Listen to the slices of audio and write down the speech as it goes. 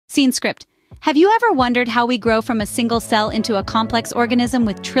Scene script. Have you ever wondered how we grow from a single cell into a complex organism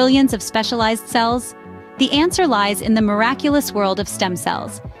with trillions of specialized cells? The answer lies in the miraculous world of stem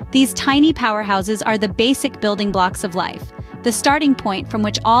cells. These tiny powerhouses are the basic building blocks of life, the starting point from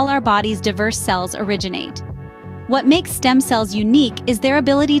which all our body's diverse cells originate. What makes stem cells unique is their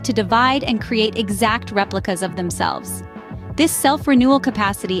ability to divide and create exact replicas of themselves. This self-renewal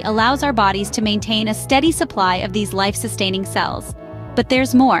capacity allows our bodies to maintain a steady supply of these life-sustaining cells. But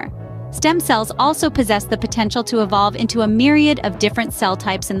there's more. Stem cells also possess the potential to evolve into a myriad of different cell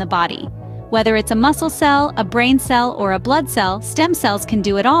types in the body. Whether it's a muscle cell, a brain cell, or a blood cell, stem cells can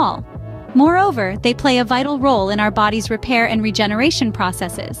do it all. Moreover, they play a vital role in our body's repair and regeneration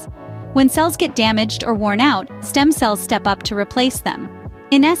processes. When cells get damaged or worn out, stem cells step up to replace them.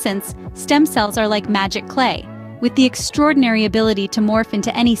 In essence, stem cells are like magic clay, with the extraordinary ability to morph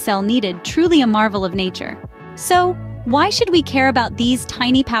into any cell needed, truly a marvel of nature. So, why should we care about these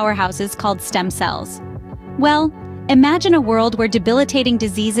tiny powerhouses called stem cells? Well, imagine a world where debilitating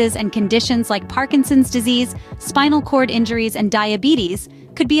diseases and conditions like Parkinson's disease, spinal cord injuries, and diabetes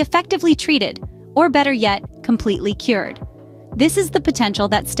could be effectively treated, or better yet, completely cured. This is the potential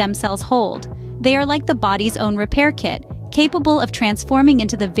that stem cells hold. They are like the body's own repair kit, capable of transforming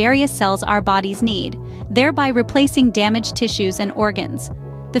into the various cells our bodies need, thereby replacing damaged tissues and organs.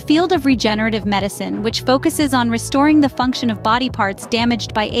 The field of regenerative medicine, which focuses on restoring the function of body parts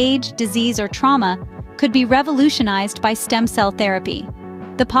damaged by age, disease, or trauma, could be revolutionized by stem cell therapy.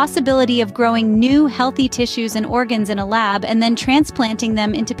 The possibility of growing new, healthy tissues and organs in a lab and then transplanting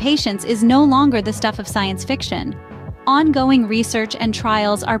them into patients is no longer the stuff of science fiction. Ongoing research and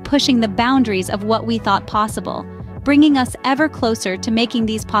trials are pushing the boundaries of what we thought possible, bringing us ever closer to making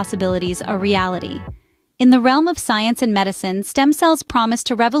these possibilities a reality. In the realm of science and medicine, stem cells promise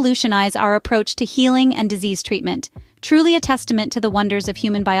to revolutionize our approach to healing and disease treatment, truly a testament to the wonders of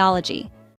human biology.